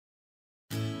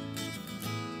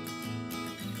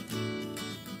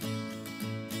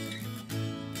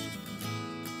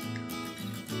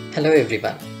Hello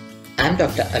everyone, I am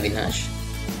Dr. Avinash.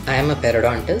 I am a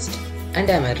periodontist and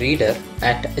I am a reader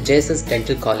at JSS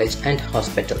Dental College and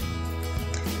Hospital.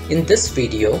 In this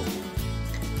video,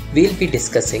 we will be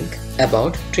discussing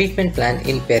about treatment plan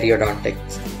in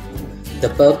periodontics. The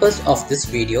purpose of this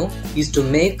video is to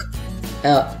make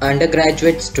an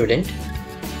undergraduate student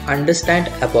understand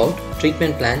about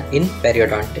treatment plan in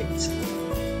periodontics.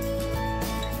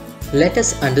 Let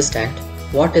us understand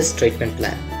what is treatment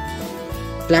plan.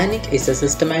 Planning is a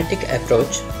systematic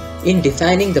approach in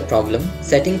defining the problem,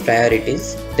 setting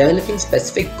priorities, developing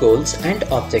specific goals and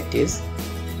objectives,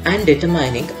 and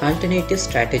determining alternative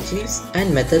strategies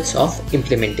and methods of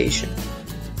implementation.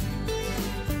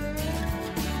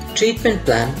 Treatment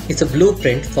plan is a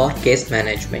blueprint for case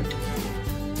management.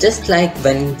 Just like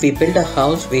when we build a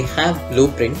house, we have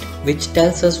blueprint which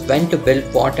tells us when to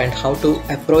build what and how to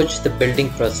approach the building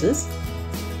process.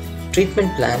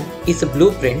 Treatment plan is a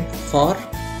blueprint for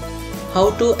how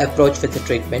to approach with the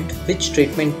treatment, which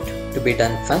treatment to be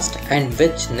done first and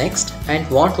which next, and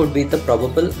what would be the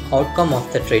probable outcome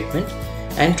of the treatment,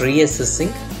 and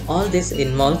reassessing. All this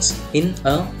involves in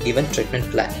a given treatment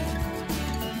plan.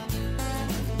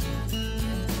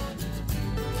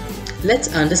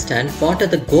 Let's understand what are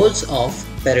the goals of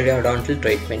periodontal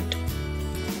treatment.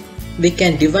 We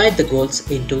can divide the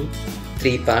goals into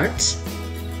three parts,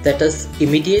 that is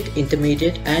immediate,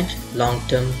 intermediate and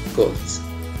long-term goals.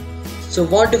 So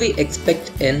what do we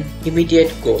expect in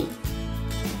immediate goal?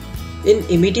 In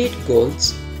immediate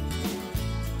goals,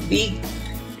 we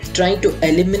try to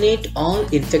eliminate all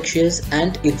infectious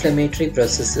and inflammatory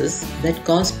processes that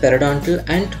cause periodontal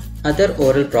and other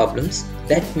oral problems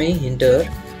that may hinder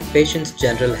patient's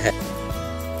general health.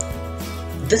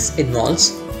 This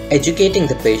involves educating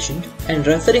the patient and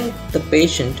referring the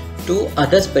patient to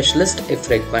other specialists if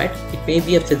required. It may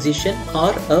be a physician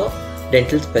or a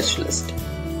dental specialist.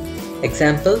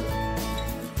 Example: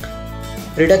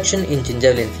 reduction in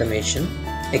gingival inflammation,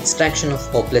 extraction of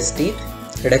hopeless teeth,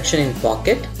 reduction in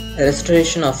pocket,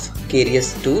 restoration of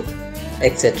carious tooth,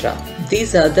 etc.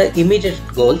 These are the immediate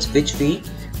goals which we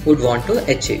would want to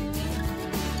achieve.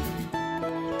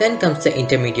 Then comes the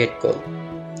intermediate goal.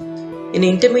 In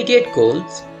intermediate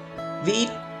goals, we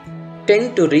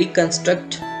tend to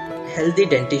reconstruct healthy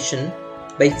dentition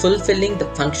by fulfilling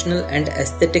the functional and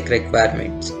aesthetic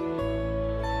requirements.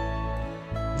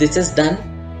 This is done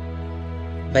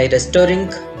by restoring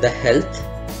the health,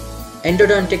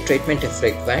 endodontic treatment if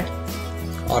required,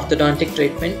 orthodontic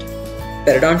treatment,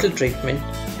 periodontal treatment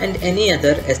and any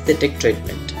other aesthetic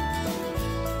treatment.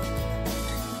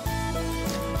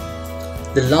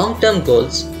 The long-term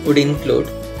goals would include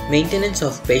maintenance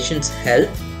of patient's health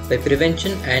by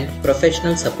prevention and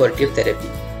professional supportive therapy.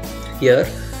 Here,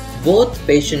 both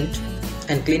patient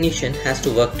and clinician has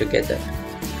to work together.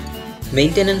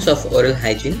 Maintenance of oral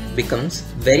hygiene becomes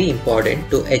very important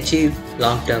to achieve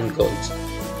long-term goals.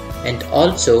 And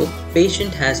also,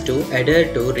 patient has to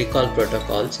adhere to recall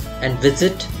protocols and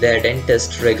visit their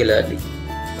dentist regularly.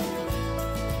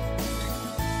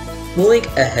 Moving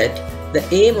ahead, the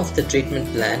aim of the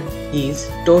treatment plan is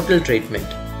total treatment,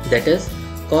 that is,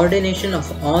 coordination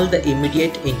of all the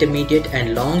immediate, intermediate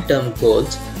and long-term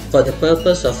goals for the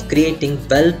purpose of creating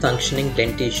well-functioning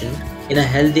dentition in a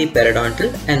healthy periodontal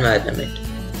environment.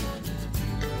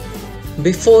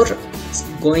 Before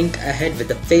going ahead with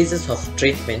the phases of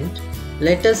treatment,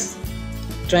 let us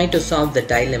try to solve the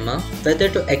dilemma whether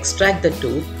to extract the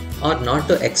tooth or not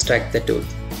to extract the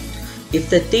tooth. If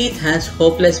the teeth has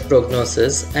hopeless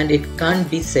prognosis and it can't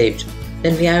be saved,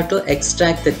 then we have to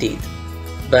extract the teeth.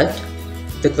 But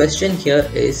the question here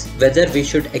is whether we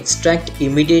should extract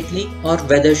immediately or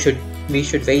whether we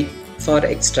should wait for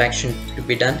extraction to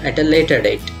be done at a later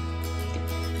date.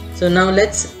 So now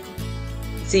let's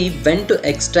see when to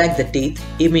extract the teeth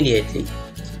immediately.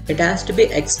 It has to be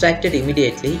extracted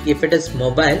immediately if it is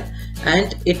mobile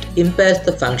and it impairs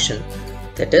the function.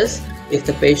 That is, if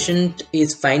the patient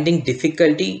is finding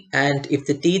difficulty and if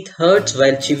the teeth hurts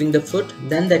while chewing the food,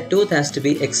 then the tooth has to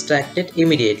be extracted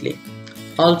immediately.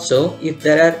 Also, if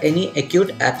there are any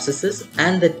acute abscesses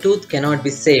and the tooth cannot be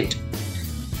saved,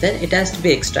 then it has to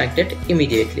be extracted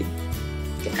immediately.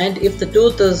 And if the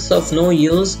tooth is of no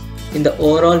use in the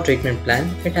overall treatment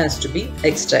plan, it has to be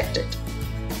extracted.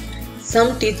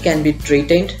 Some teeth can be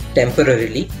treated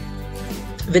temporarily.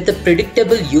 With the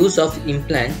predictable use of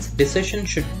implants, decision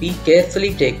should be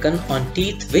carefully taken on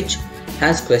teeth which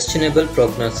has questionable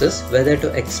prognosis, whether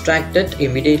to extract it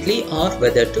immediately or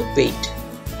whether to wait.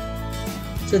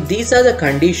 So these are the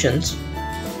conditions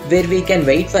where we can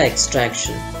wait for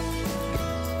extraction.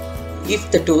 If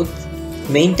the tooth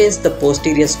maintains the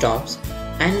posterior stops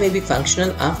and may be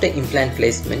functional after implant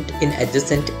placement in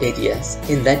adjacent areas.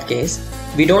 In that case,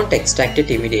 we don't extract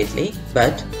it immediately,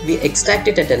 but we extract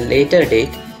it at a later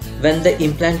date when the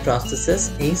implant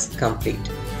process is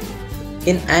complete.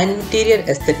 In anterior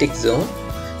aesthetic zone,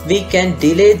 we can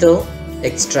delay the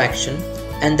extraction,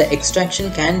 and the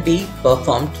extraction can be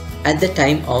performed at the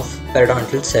time of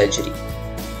periodontal surgery.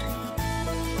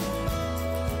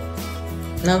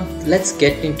 Now let's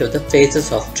get into the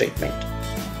phases of treatment.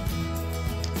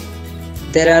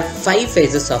 There are 5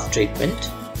 phases of treatment: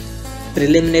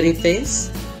 preliminary phase,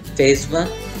 phase 1,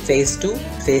 phase 2,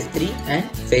 phase 3 and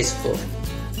phase 4.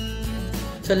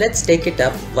 So let's take it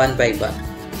up one by one.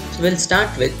 So we'll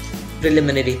start with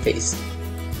preliminary phase.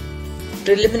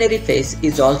 Preliminary phase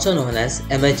is also known as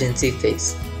emergency phase.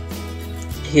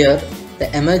 Here the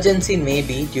emergency may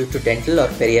be due to dental or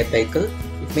periapical,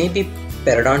 it may be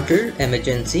periodontal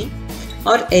emergency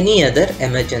or any other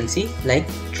emergency like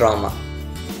trauma.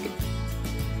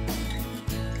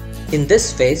 In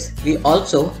this phase, we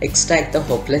also extract the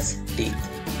hopeless teeth.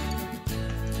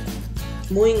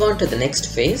 Moving on to the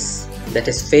next phase, that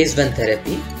is phase 1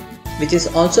 therapy, which is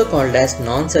also called as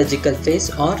non-surgical phase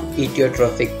or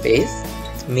etiotrophic phase,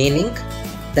 meaning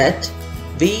that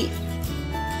we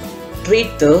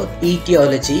treat the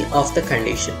etiology of the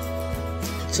condition.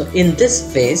 So in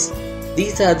this phase,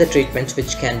 these are the treatments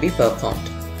which can be performed.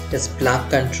 It is plaque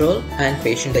control and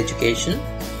patient education,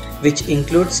 which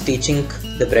includes teaching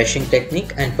the brushing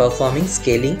technique and performing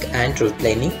scaling and root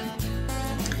planing.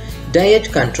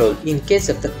 Diet control in case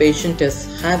if the patient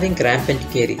is having rampant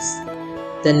caries,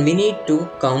 then we need to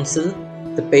counsel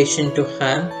the patient to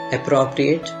have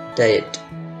appropriate diet.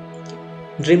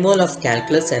 Removal of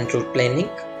calculus and root planing.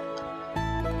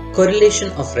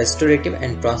 Correlation of restorative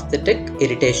and prosthetic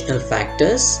irritational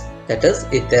factors, that is,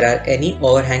 if there are any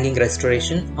overhanging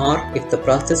restoration or if the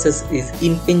prosthesis is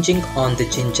impinging on the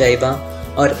gingiva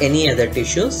or any other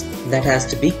tissues, that has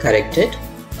to be corrected.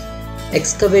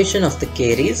 Excavation of the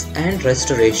caries and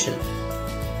restoration.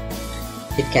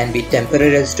 It can be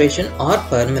temporary restoration or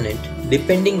permanent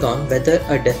depending on whether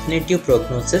a definitive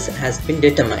prognosis has been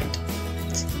determined.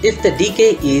 If the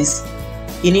decay is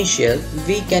initial,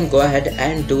 we can go ahead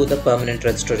and do the permanent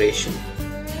restoration.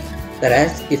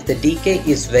 Whereas if the decay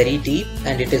is very deep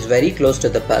and it is very close to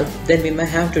the pulp, then we may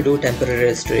have to do temporary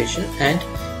restoration and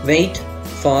wait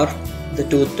for the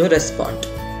tooth to respond.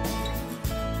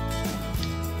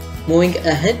 Moving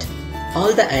ahead,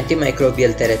 all the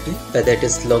antimicrobial therapy, whether it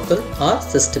is local or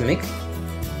systemic,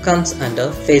 comes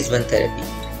under phase 1 therapy.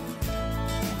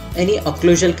 Any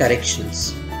occlusal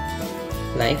corrections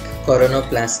like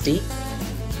coronoplasty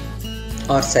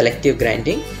or selective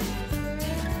grinding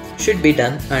should be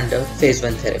done under phase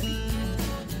 1 therapy.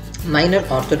 Minor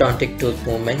orthodontic tooth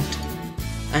movement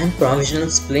and provisional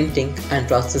splinting and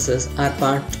prosthesis are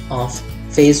part of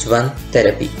phase 1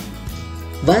 therapy.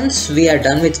 Once we are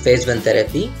done with phase 1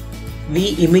 therapy,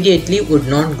 we immediately would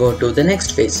not go to the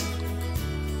next phase.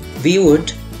 We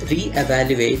would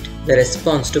re-evaluate the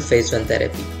response to phase 1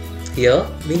 therapy. Here,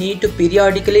 we need to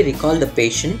periodically recall the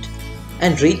patient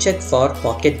and recheck for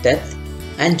pocket depth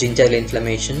and gingival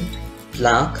inflammation,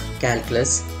 plaque,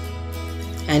 calculus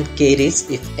and caries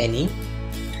if any,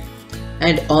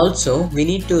 and also we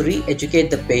need to re-educate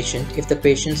the patient if the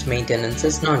patient's maintenance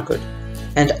is not good,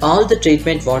 and all the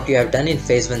treatment what you have done in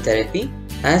phase 1 therapy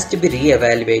has to be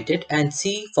re-evaluated and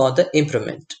see for the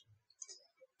improvement.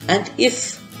 And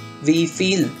if we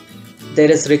feel there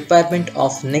is requirement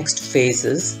of next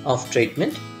phases of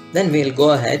treatment, then we will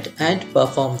go ahead and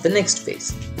perform the next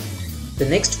phase. The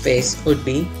next phase would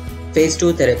be phase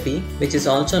 2 therapy, which is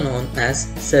also known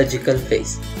as surgical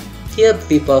phase. Here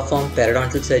we perform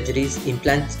periodontal surgeries,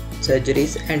 implant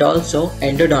surgeries and also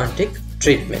endodontic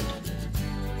treatment.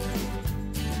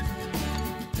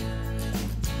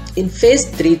 In phase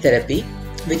 3 therapy,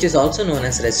 which is also known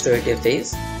as restorative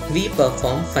phase, we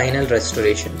perform final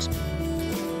restorations.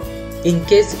 In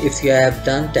case if you have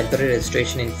done temporary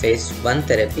restoration in phase 1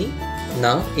 therapy,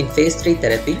 now in phase 3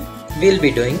 therapy, we will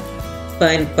be doing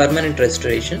permanent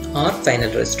restoration or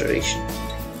final restoration.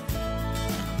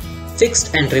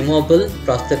 Fixed and removable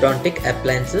prosthodontic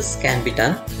appliances can be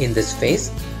done in this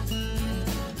phase,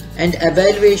 and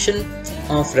evaluation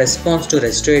of response to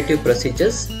restorative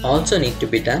procedures also need to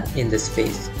be done in this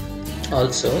phase.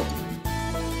 Also,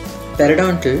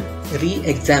 periodontal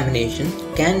re-examination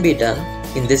can be done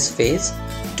in this phase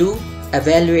to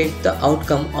evaluate the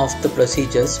outcome of the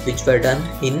procedures which were done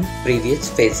in previous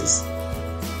phases.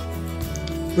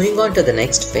 Moving on to the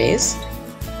next phase,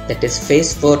 that is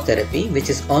phase 4 therapy, which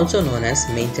is also known as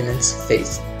maintenance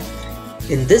phase.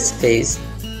 In this phase,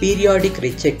 periodic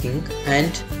rechecking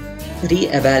and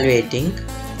re-evaluating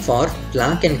for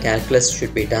plaque and calculus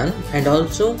should be done, and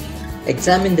also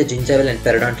examine the gingival and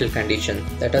periodontal condition.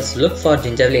 That is, look for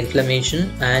gingival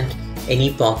inflammation and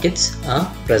any pockets are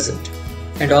present,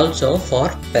 and also for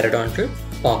periodontal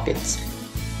pockets.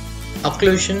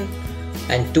 Occlusion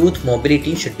and tooth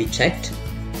mobility should be checked.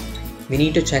 We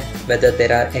need to check whether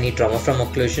there are any trauma from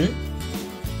occlusion,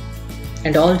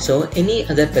 and also any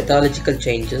other pathological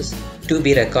changes to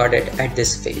be recorded at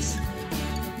this phase.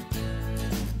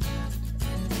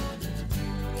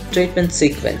 Treatment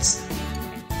sequence.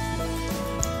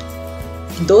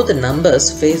 Though the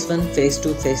numbers phase 1, phase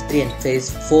 2, phase 3 and phase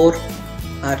 4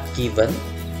 are given,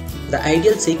 the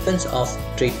ideal sequence of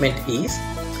treatment is: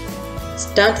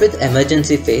 start with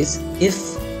emergency phase if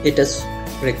it is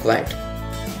required.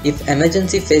 If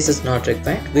emergency phase is not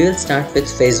required, we will start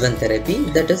with phase 1 therapy,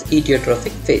 that is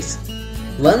etiotrophic phase.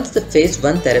 Once the phase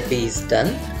 1 therapy is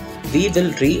done, we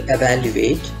will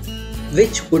re-evaluate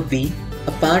which would be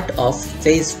a part of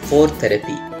phase 4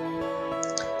 therapy.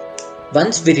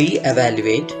 Once we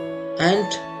re-evaluate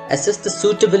and assess the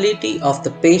suitability of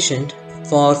the patient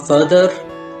for further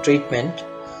treatment,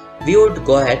 we would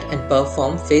go ahead and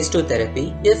perform phase 2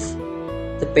 therapy if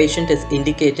the patient is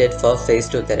indicated for phase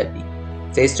 2 therapy.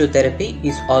 Phase 2 therapy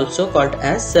is also called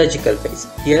as surgical phase.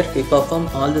 Here we perform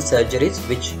all the surgeries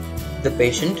which the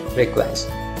patient requires.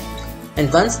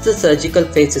 And once the surgical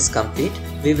phase is complete,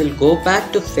 we will go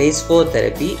back to phase 4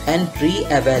 therapy and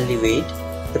re-evaluate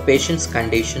the patient's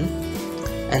condition,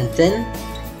 and then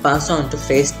pass on to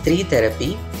phase 3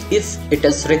 therapy if it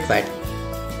is required.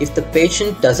 If the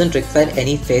patient doesn't require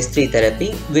any phase 3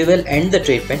 therapy, we will end the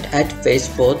treatment at phase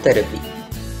 4 therapy.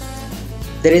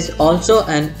 There is also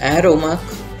an arrow mark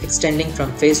extending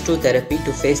from phase 2 therapy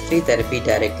to phase 3 therapy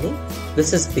directly.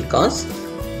 This is because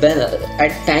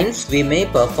at times we may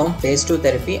perform phase 2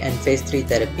 therapy and phase 3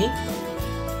 therapy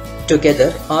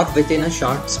together or within a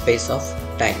short space of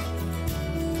time.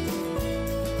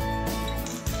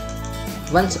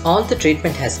 Once all the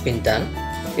treatment has been done,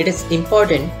 it is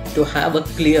important to have a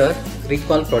clear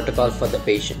recall protocol for the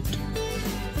patient,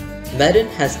 wherein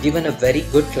has given a very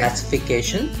good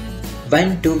classification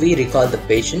when do we recall the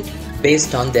patient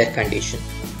based on their condition.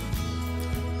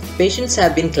 Patients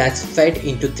have been classified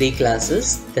into 3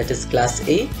 classes, that is class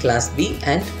A, class B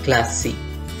and class C.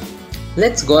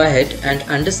 Let's go ahead and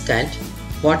understand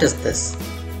what is this.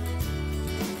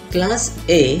 Class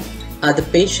A are the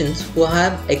patients who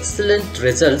have excellent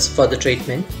results for the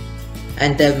treatment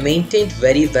and they have maintained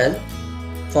very well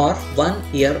for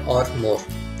 1 year or more.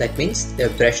 That means they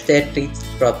have brushed their teeth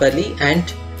properly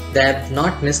and they have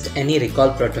not missed any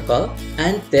recall protocol,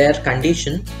 and their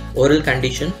condition, oral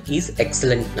condition, is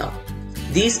excellent now.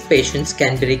 These patients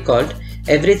can be recalled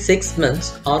every 6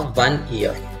 months or 1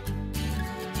 year.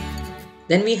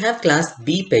 Then we have class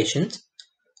B patients.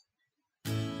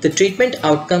 The treatment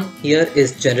outcome here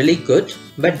is generally good,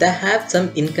 but they have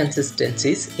some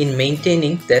inconsistencies in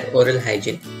maintaining their oral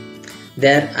hygiene.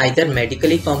 They are either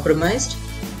medically compromised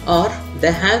or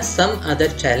they have some other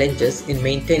challenges in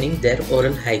maintaining their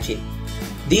oral hygiene.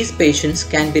 These patients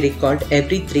can be recalled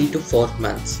every 3 to 4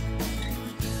 months.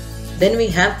 Then we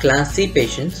have class C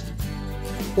patients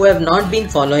who have not been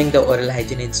following the oral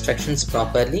hygiene instructions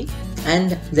properly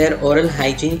and their oral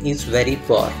hygiene is very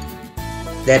poor.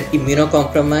 They are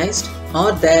immunocompromised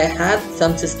or they have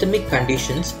some systemic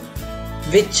conditions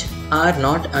which are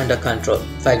not under control.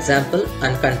 For example,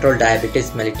 uncontrolled diabetes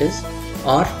mellitus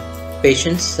or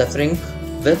patients suffering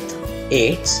with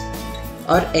AIDS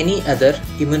or any other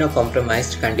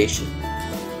immunocompromised condition.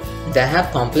 They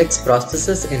have complex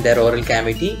processes in their oral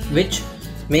cavity which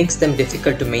makes them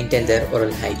difficult to maintain their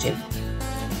oral hygiene.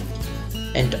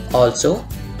 And also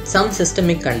some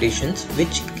systemic conditions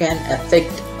which can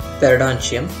affect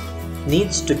periodontium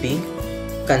needs to be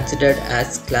considered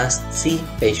as class C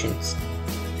patients.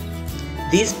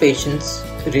 These patients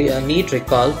need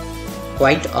recall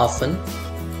quite often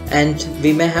and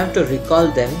we may have to recall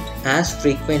them as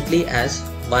frequently as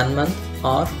 1 month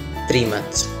or 3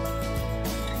 months.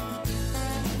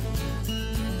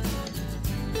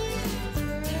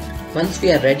 Once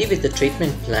we are ready with the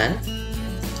treatment plan,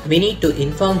 we need to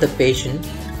inform the patient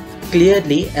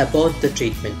clearly about the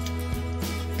treatment,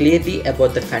 clearly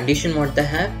about the condition what they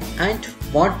have and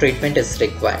what treatment is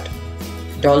required.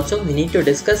 And also we need to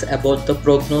discuss about the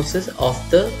prognosis of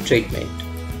the treatment.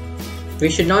 We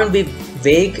should not be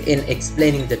vague in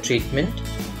explaining the treatment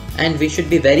and we should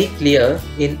be very clear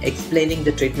in explaining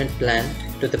the treatment plan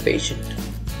to the patient.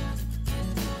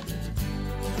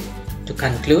 To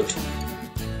conclude,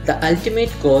 the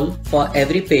ultimate goal for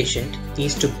every patient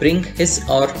is to bring his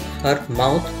or her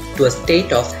mouth to a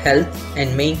state of health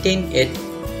and maintain it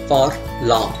for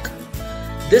long.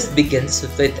 This begins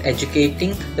with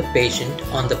educating the patient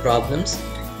on the problems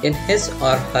in his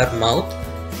or her mouth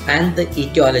and the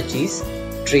etiologies,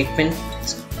 treatment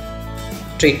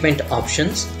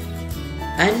options,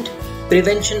 and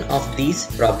prevention of these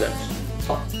problems.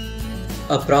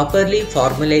 A properly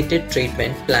formulated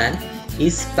treatment plan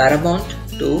is paramount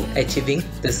to achieving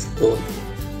this goal.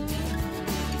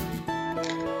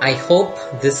 I hope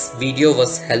this video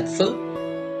was helpful.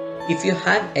 If you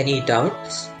have any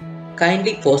doubts,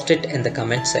 kindly post it in the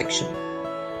comment section.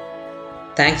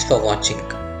 Thanks for watching.